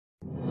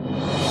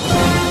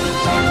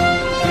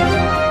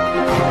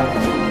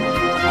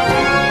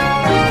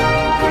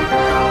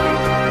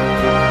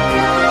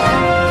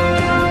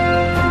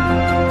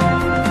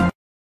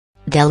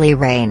Delhi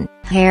rain,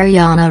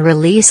 Haryana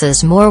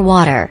releases more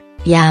water,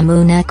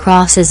 Yamuna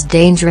crosses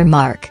danger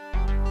mark.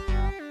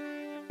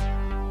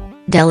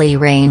 Delhi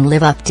rain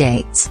live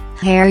updates,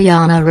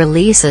 Haryana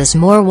releases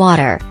more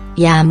water,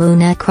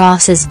 Yamuna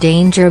crosses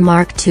danger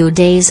mark. 2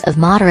 days of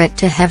moderate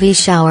to heavy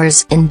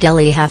showers in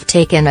Delhi have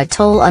taken a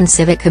toll on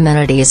civic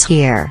communities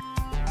here.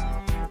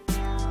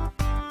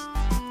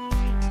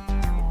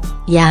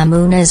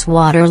 Yamuna's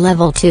water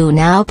level 2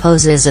 now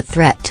poses a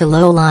threat to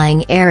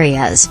low-lying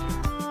areas.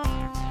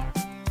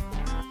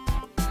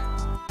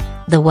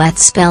 The wet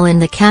spell in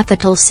the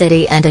capital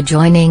city and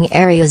adjoining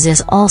areas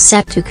is all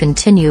set to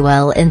continue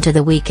well into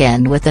the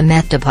weekend, with the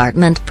Met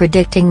Department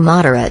predicting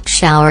moderate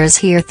showers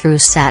here through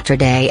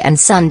Saturday and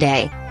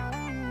Sunday.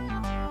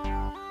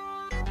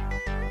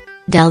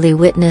 Delhi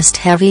witnessed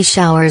heavy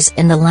showers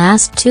in the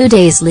last 2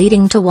 days,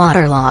 leading to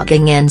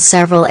waterlogging in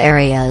several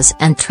areas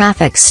and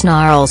traffic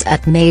snarls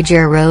at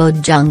major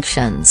road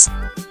junctions.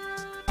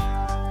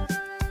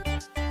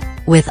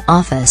 With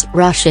office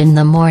rush in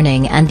the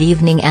morning and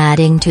evening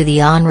adding to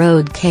the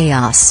on-road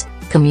chaos,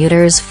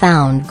 commuters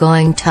found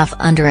going tough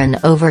under an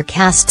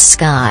overcast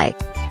sky.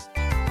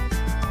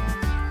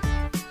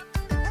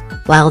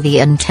 While the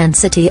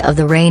intensity of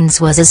the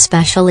rains was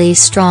especially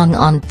strong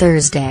on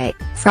Thursday,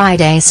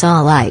 Friday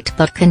saw light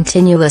but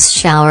continuous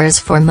showers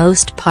for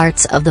most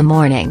parts of the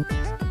morning.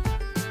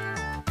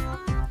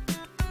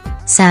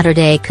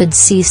 Saturday could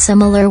see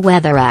similar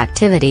weather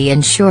activity,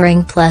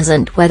 ensuring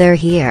pleasant weather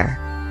here.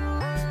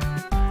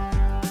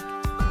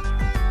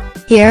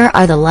 Here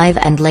are the live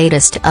and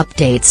latest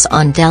updates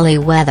on Delhi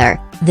weather.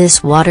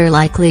 This water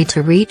likely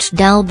to reach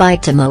Delhi by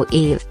tomorrow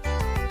eve.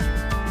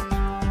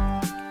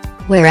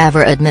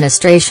 Wherever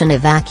administration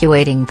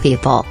evacuating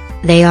people,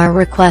 they are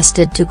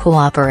requested to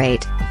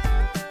cooperate.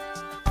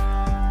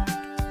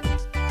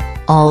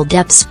 All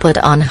depots put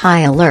on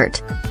high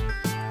alert.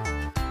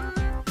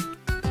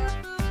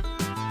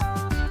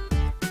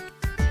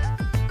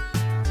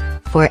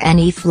 For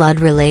any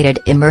flood-related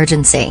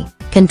emergency,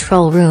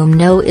 Control Room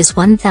No is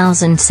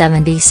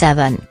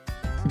 1077.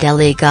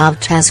 Delhi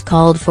Govt has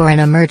called for an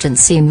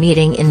emergency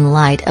meeting in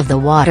light of the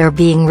water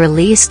being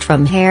released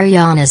from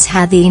Haryana's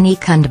Hathini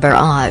Kund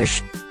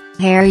barrage.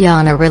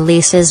 Haryana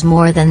releases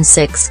more than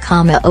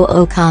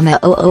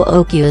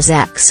 6,000,000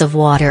 cusecs of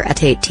water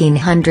at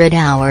 1800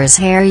 hours.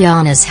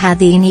 Haryana's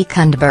Hathini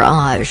Kund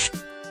barrage.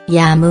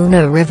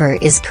 Yamuna River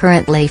is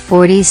currently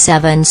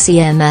 47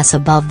 cms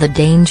above the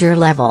danger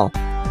level.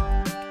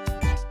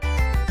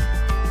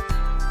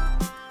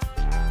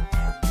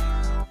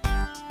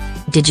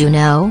 Did you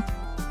know?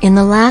 In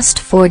the last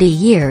 40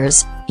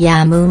 years,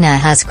 Yamuna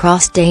has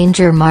crossed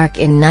danger mark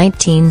in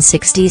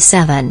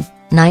 1967,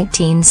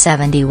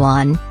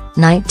 1971,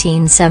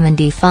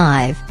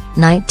 1975,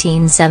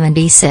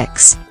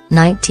 1976,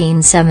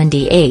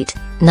 1978,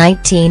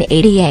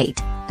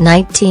 1988,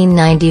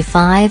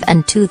 1995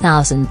 and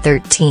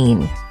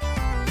 2013.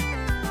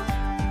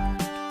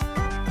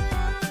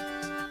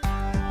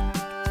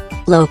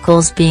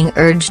 Locals being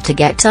urged to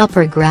get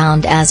upper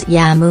ground as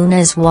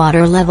Yamuna's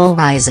water level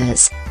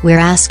rises. We're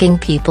asking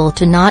people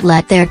to not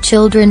let their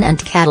children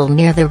and cattle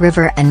near the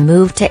river and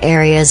move to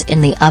areas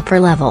in the upper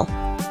level.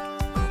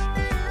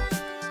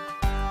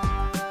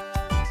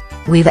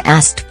 We've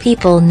asked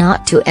people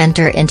not to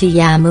enter into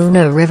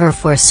Yamuna River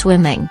for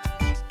swimming.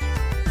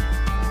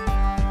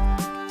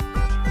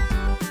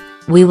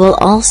 We will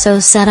also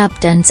set up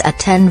tents at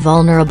 10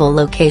 vulnerable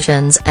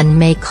locations and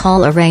make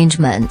call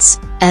arrangements.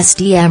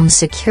 SDM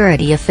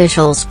security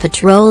officials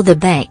patrol the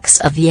banks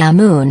of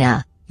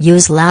Yamuna,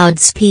 use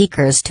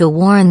loudspeakers to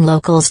warn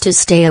locals to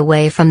stay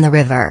away from the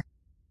river.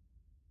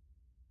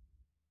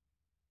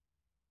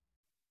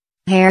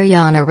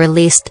 Haryana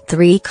released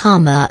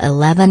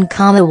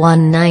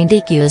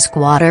 3,11,190 cubic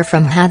water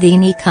from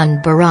Hathini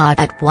Kund barrage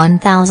at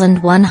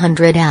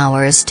 1100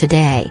 hours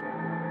today.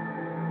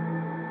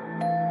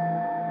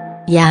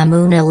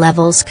 Yamuna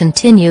levels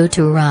continue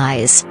to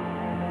rise.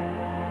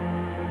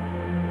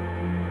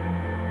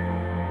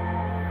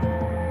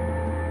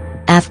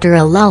 After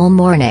a lull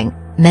morning,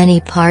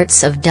 many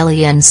parts of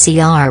Delhi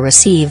NCR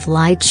receive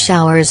light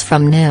showers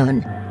from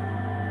noon.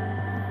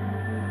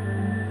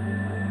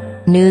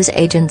 News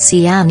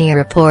agency ANI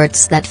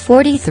reports that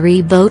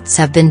 43 boats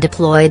have been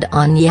deployed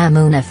on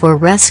Yamuna for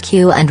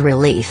rescue and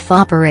relief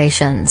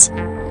operations.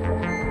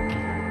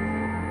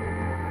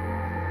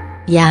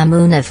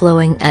 Yamuna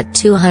flowing at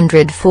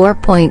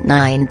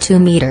 204.92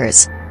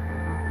 meters.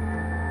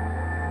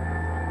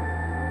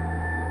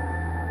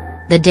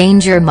 The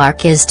danger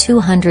mark is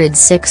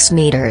 206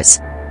 meters.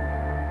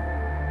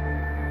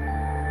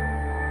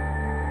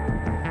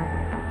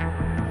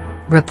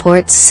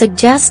 Reports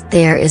suggest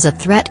there is a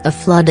threat of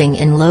flooding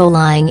in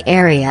low-lying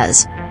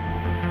areas.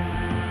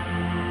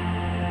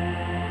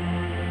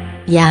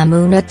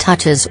 Yamuna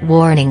touches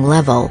warning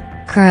level,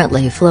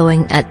 currently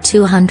flowing at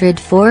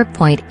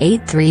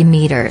 204.83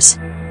 meters.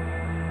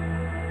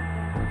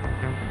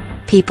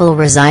 People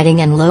residing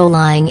in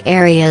low-lying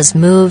areas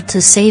moved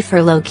to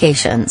safer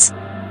locations.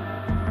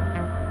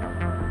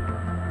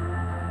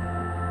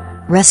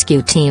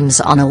 Rescue teams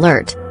on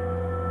alert.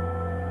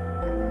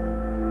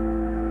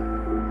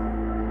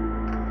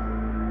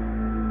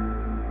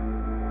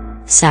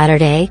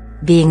 Saturday,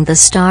 being the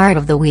start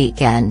of the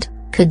weekend,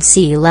 could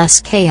see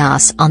less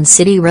chaos on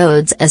city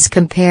roads as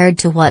compared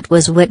to what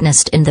was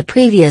witnessed in the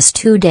previous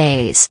 2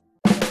 days.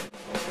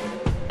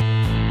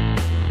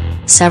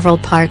 Several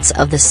parts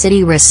of the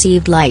city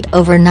received light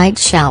overnight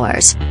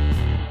showers.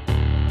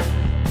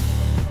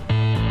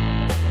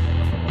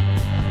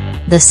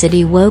 The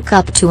city woke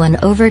up to an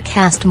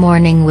overcast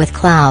morning with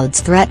clouds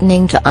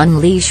threatening to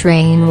unleash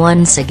rain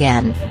once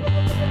again.